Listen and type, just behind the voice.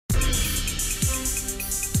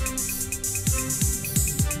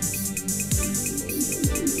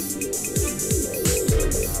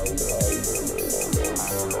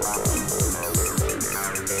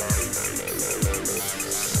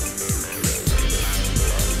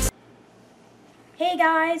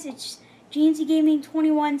guys, it's GNC Gaming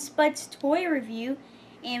 21 Spud's toy review,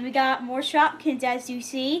 and we got more Shopkins as you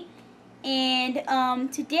see.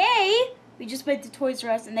 And today we just went to Toys R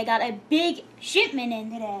Us and they got a big shipment in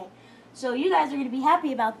today. So you guys are going to be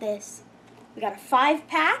happy about this. We got a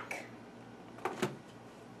 5-pack.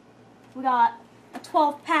 We got a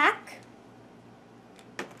 12-pack.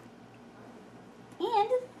 And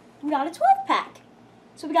we got a 12-pack.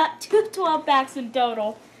 So we got 2 12-packs in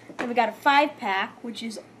total. And we got a 5-pack, which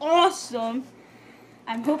is awesome.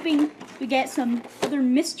 I'm hoping we get some other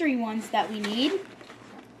mystery ones that we need.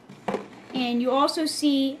 And you also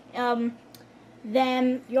see you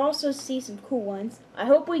also see some cool ones. I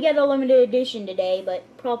hope we get a limited edition today, but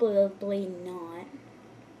probably not.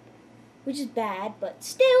 Which is bad, but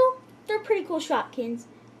still, they're pretty cool Shopkins.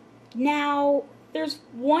 Now, there's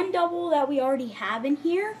one double that we already have in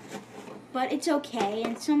here, but it's okay.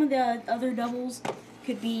 And some of the other doubles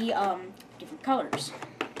could be different colors.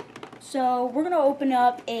 So we're gonna open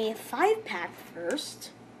up a 5-pack first.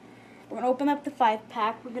 We're gonna open up the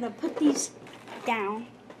 5-pack. We're gonna put these down.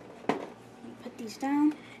 Put these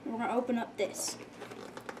down, and we're gonna open up this.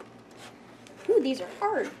 Ooh, these are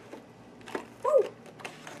hard. Woo!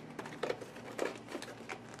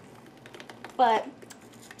 But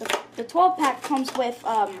the 12-pack comes with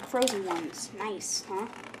frozen ones. Nice, huh?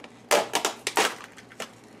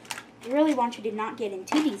 I really want you to not get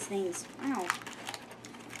into these things. Wow.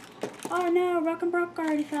 Oh no, Rock and Brock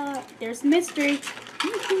already fell out. There's the mystery.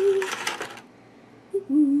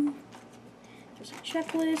 There's a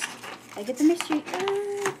checklist. I get the mystery.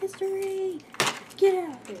 Ah, mystery. Get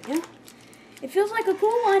out. There we go. It feels like a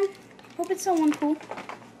cool one. Hope it's someone cool.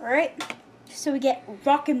 Alright. So we get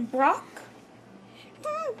Rock and Brock.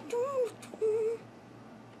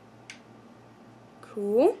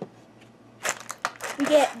 Cool. We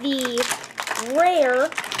get the rare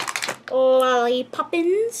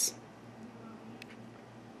Lollipoppins.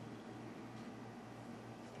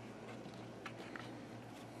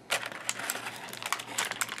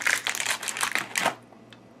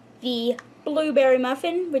 The blueberry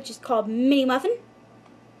muffin, which is called mini muffin,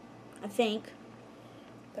 I think.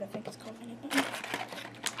 But I think it's called mini muffin.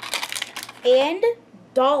 And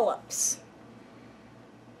dollops.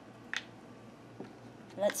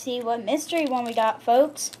 Let's see what mystery one we got,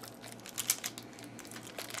 folks.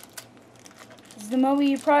 This is the moment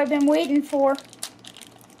you've probably been waiting for.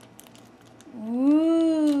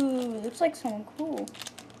 Ooh, looks like someone cool.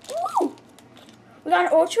 Ooh, we got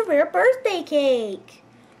an ultra rare birthday cake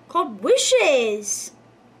called Wishes.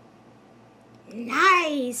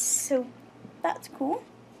 Nice. So that's cool.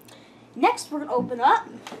 Next, we're gonna open up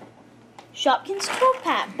Shopkins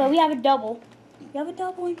 12-pack, but we have a double. We have a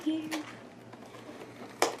double in here.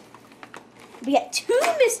 We got 2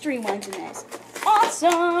 mystery ones in this.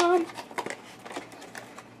 Awesome!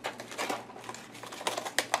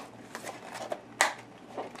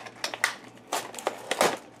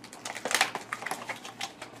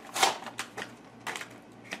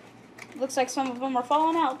 Looks like some of them are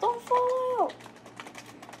falling out. Don't fall out!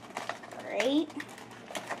 Great.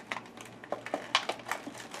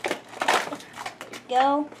 There we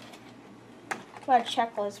go. Got a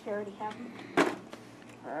checklist. We already have them.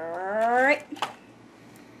 Alright.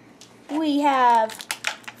 We have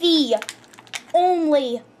the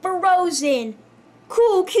only frozen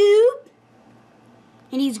Cool Cube.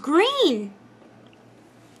 And he's green.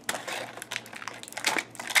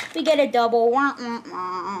 We get a double. Wah, wah,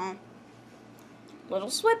 wah. Little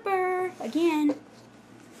Swipper again.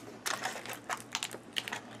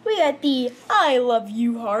 We got the I Love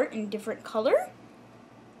You heart in different color.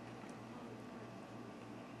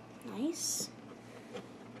 Nice.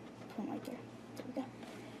 Put him right there. There we go.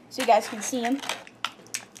 So you guys can see him.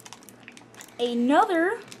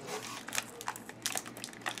 Another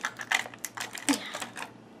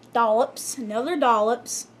dollops. Another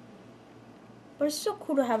dollops. But it's still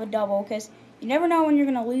cool to have a double because you never know when you're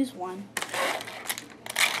going to lose one.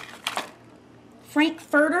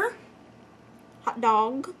 Frankfurter hot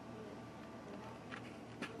dog.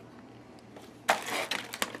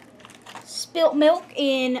 Spilt milk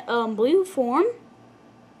in blue form.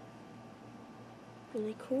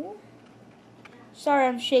 Really cool. Sorry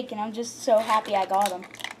I'm shaking. I'm just so happy I got them.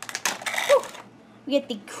 Woo. We get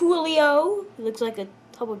the Coolio. It looks like a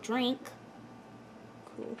tub of drink.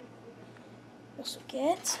 Cool. Also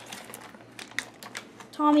get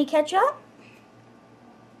Tommy Ketchup.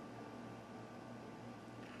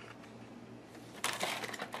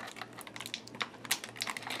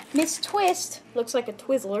 Miss Twist. Looks like a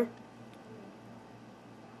Twizzler.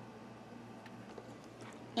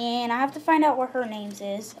 And I have to find out what her name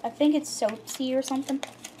is. I think it's Soapsy or something.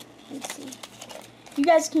 Let's see. you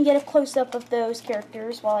guys can get a close-up of those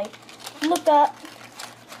characters while I look up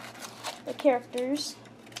the characters.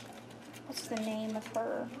 What's the name of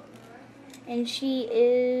her? And she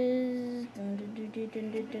is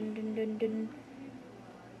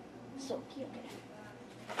so cute.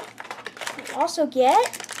 We also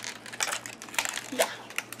get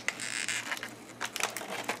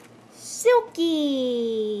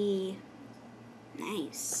Silky.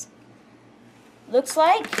 Nice. Looks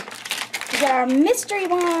like we got our mystery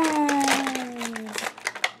ones.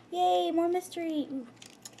 Yay, more mystery. Ooh,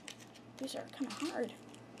 these are kind of hard.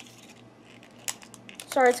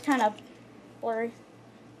 Sorry, it's kind of blurry.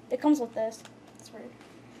 It comes with this. It's weird.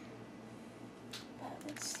 But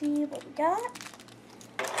let's see what we got.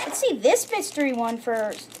 Let's see this mystery one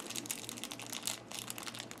first.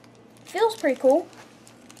 Feels pretty cool.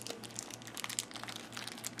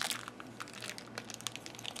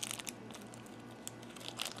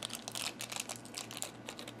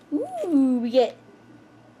 Ooh, we get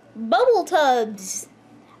Bubble Tubs.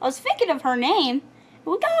 I was thinking of her name,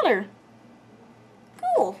 but we got her.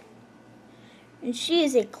 Cool. And she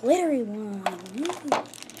is a glittery one. Ooh.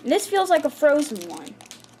 And this feels like a frozen one.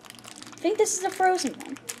 I think this is a frozen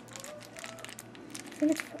one. I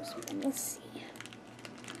think it's a frozen one. Let's see.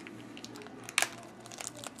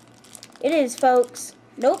 It is, folks.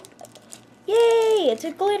 Nope. Yay! It's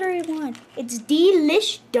a glittery one. It's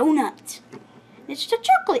Delish Donut. It's a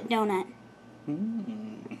chocolate donut.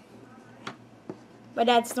 My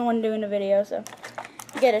dad's the one doing the video, so.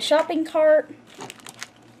 You get a shopping cart.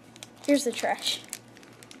 Here's the trash.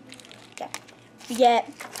 Okay. You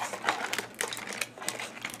get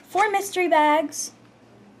 4 mystery bags.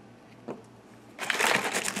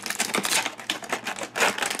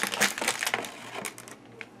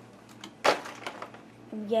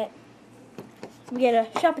 We get a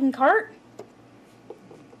shopping cart,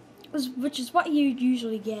 which is what you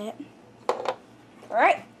usually get.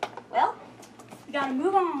 Alright, well, we gotta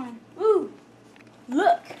move on. Ooh,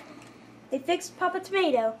 look, they fixed Papa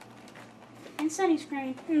Tomato and Sunny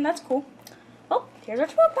Screen. That's cool. Oh, here's our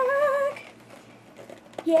 12-pack.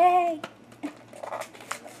 Yay.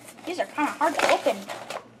 These are kind of hard to open.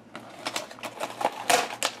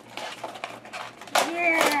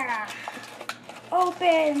 Yeah.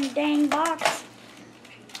 Open, dang box.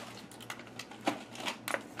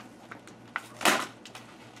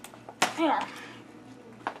 There.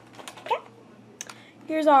 Okay.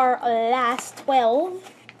 Here's our last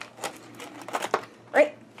 12.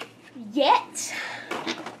 Right. Yet.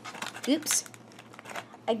 Oops.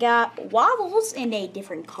 I got Wobbles in a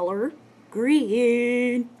different color.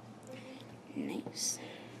 Green. Nice.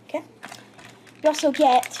 Okay. We also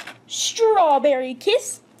get Strawberry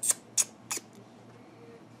Kiss.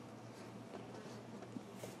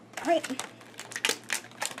 Alright.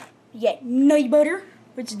 You get Nutty Butter,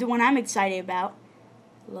 which is the one I'm excited about.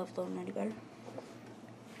 Love little Nutty Butter.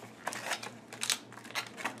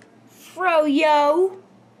 Froyo.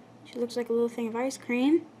 She looks like a little thing of ice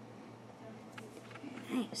cream.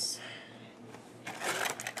 Nice.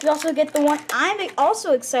 We also get the one I'm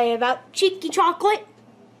also excited about, Cheeky Chocolate.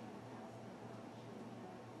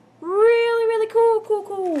 Really, really cool.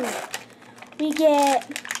 We get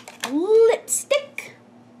Lipstick.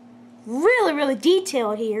 Really, really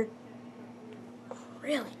detailed here.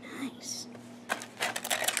 Really nice.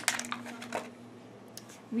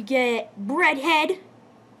 We get Breadhead.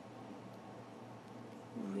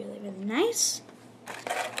 Really, really nice.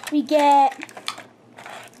 We get,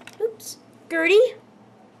 oops, Gertie.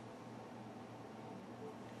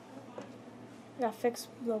 I gotta fix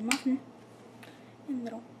little muffin. And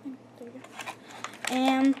little, there we go.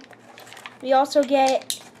 And we also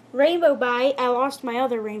get Rainbow Bite. I lost my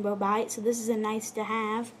other Rainbow Bite, so this is a nice to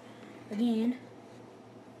have again.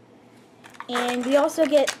 And we also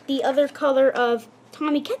get the other color of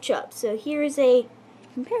Tommy Ketchup. So here is a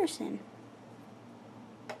comparison.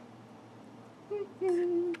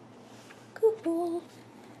 Cool.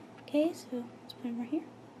 Okay, so let's put him right here.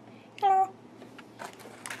 Hello.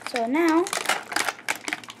 So now,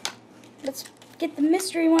 let's get the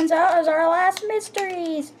mystery ones out as our last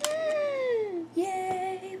mysteries.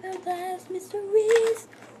 Yay, the last mysteries.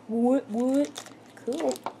 What?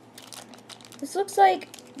 Cool. This looks like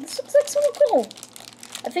so cool.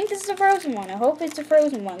 I think this is a frozen one. I hope it's a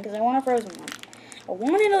frozen one because I want a frozen one. I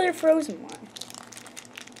want another frozen one.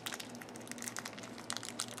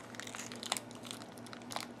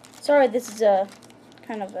 Sorry, this is a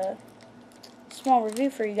kind of a small review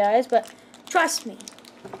for you guys, but trust me,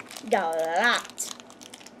 we got a lot.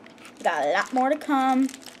 We got a lot more to come,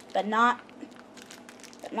 but not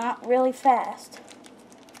really fast.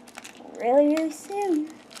 Really, really soon.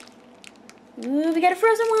 Ooh, we got a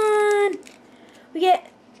frozen one. We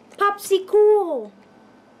get Popsicle.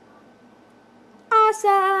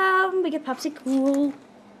 Awesome. We get Popsicle.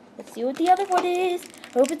 Let's see what the other one is.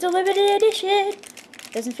 Hope it's a limited edition.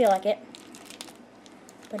 Doesn't feel like it.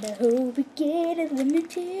 But I hope we get a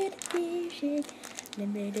limited edition.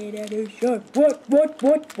 Limited edition. What?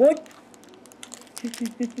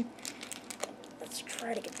 Let's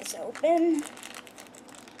try to get this open.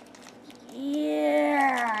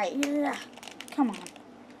 Yeah. Come on.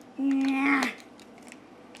 Yeah.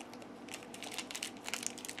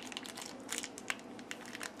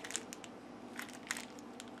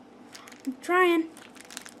 I'm trying.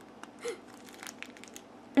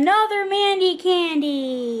 Another Mandy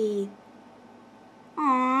candy.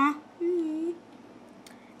 Aww.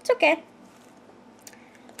 It's okay.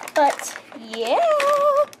 But yeah.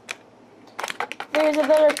 There's a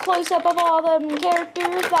better close-up of all the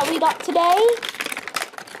characters that we got today.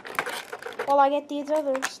 While I get these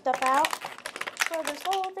other stuff out. Throw this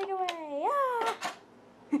whole thing away. Ah.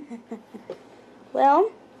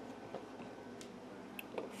 Well,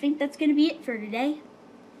 I think that's going to be it for today.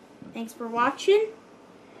 Thanks for watching.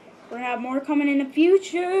 We're going to have more coming in the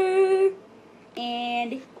future.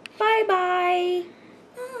 And bye-bye.